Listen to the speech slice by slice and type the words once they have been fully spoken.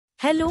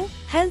Hello,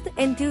 health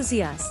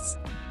enthusiasts.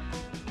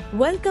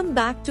 Welcome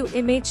back to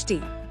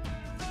MHT.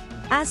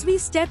 As we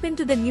step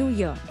into the new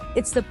year,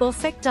 it's the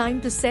perfect time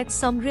to set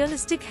some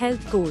realistic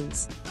health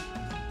goals.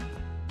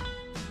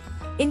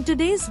 In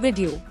today's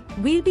video,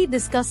 we'll be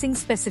discussing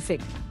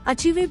specific,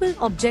 achievable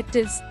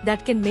objectives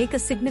that can make a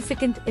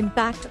significant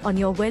impact on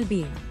your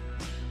well-being.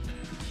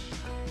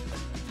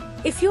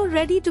 If you're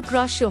ready to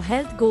crush your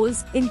health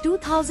goals in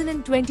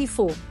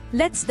 2024,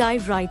 let's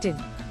dive right in.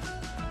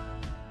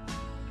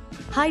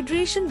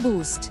 Hydration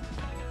boost.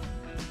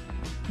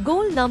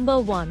 Goal number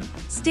 1,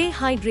 stay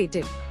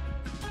hydrated.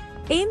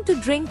 Aim to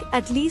drink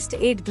at least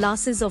 8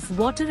 glasses of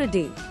water a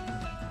day.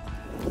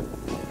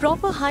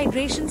 Proper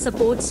hydration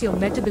supports your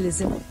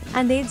metabolism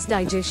and aids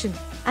digestion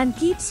and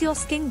keeps your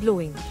skin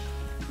glowing.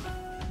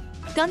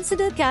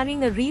 Consider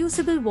carrying a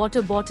reusable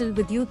water bottle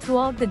with you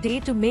throughout the day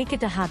to make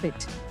it a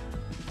habit.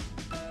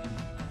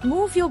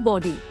 Move your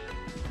body.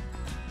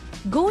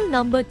 Goal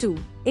number 2,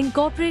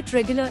 incorporate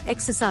regular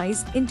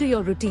exercise into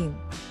your routine.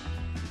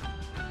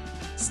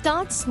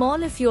 Start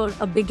small if you're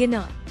a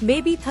beginner,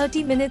 maybe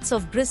 30 minutes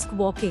of brisk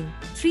walking,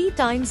 3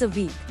 times a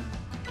week.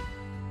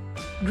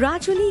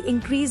 Gradually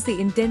increase the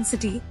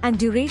intensity and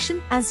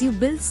duration as you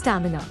build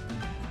stamina.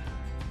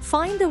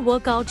 Find a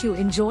workout you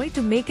enjoy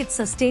to make it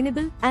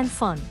sustainable and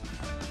fun.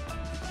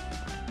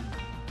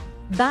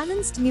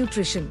 Balanced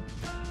nutrition.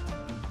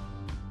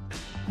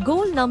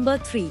 Goal number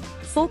 3,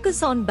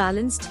 focus on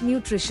balanced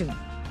nutrition.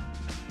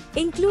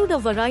 Include a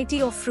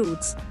variety of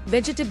fruits,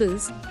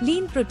 vegetables,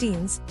 lean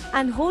proteins,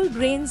 and whole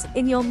grains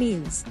in your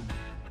meals.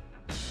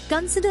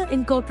 Consider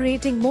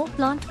incorporating more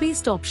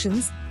plant-based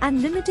options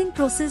and limiting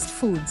processed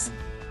foods.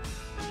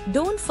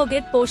 Don't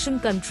forget portion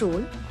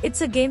control,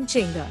 it's a game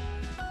changer.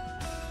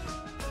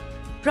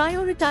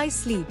 Prioritize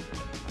sleep.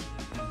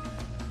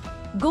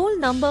 Goal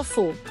number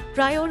 4,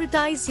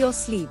 prioritize your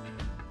sleep.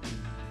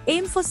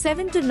 Aim for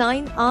 7 to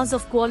 9 hours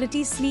of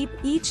quality sleep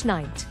each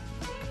night.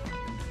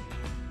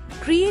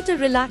 Create a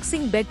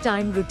relaxing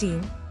bedtime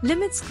routine,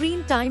 limit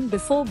screen time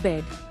before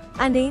bed,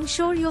 and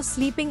ensure your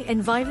sleeping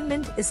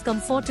environment is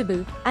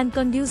comfortable and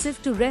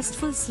conducive to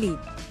restful sleep.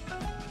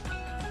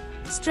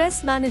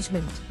 Stress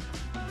management.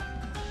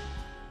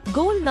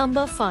 Goal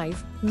number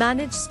 5,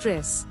 manage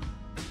stress.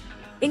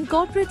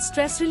 Incorporate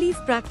stress relief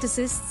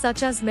practices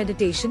such as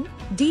meditation,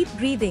 deep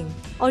breathing,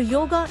 or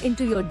yoga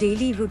into your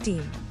daily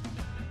routine.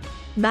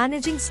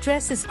 Managing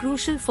stress is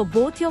crucial for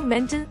both your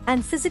mental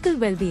and physical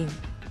well-being.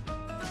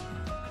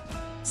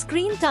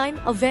 Screen time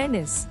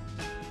awareness.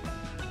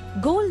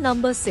 Goal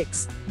number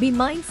 6, be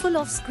mindful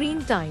of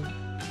screen time.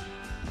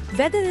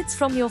 Whether it's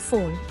from your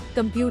phone,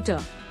 computer,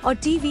 or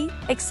TV,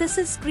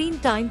 excessive screen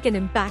time can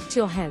impact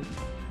your health.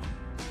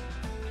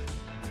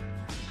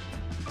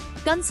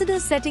 Consider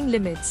setting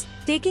limits,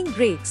 taking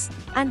breaks,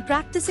 and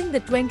practicing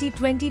the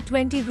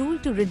 20-20-20 rule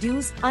to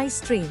reduce eye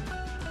strain.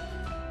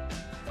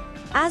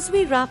 As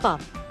we wrap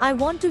up, I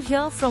want to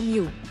hear from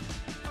you.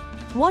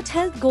 What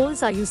health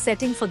goals are you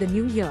setting for the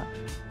new year?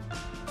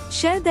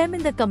 Share them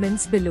in the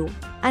comments below,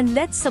 and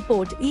let's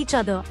support each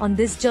other on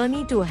this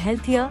journey to a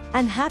healthier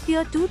and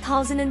happier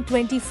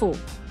 2024.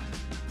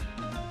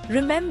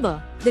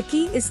 Remember, the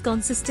key is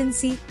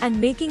consistency and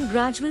making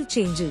gradual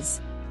changes.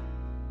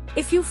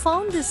 If you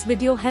found this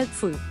video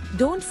helpful,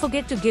 don't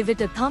forget to give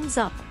it a thumbs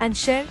up and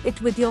share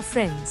it with your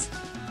friends.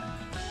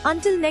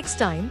 Until next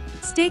time,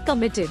 stay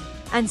committed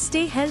and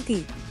stay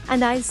healthy,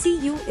 and I'll see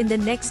you in the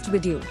next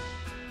video.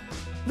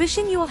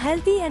 Wishing you a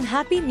healthy and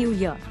happy new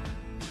year.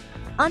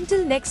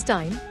 Until next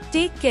time,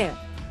 take care.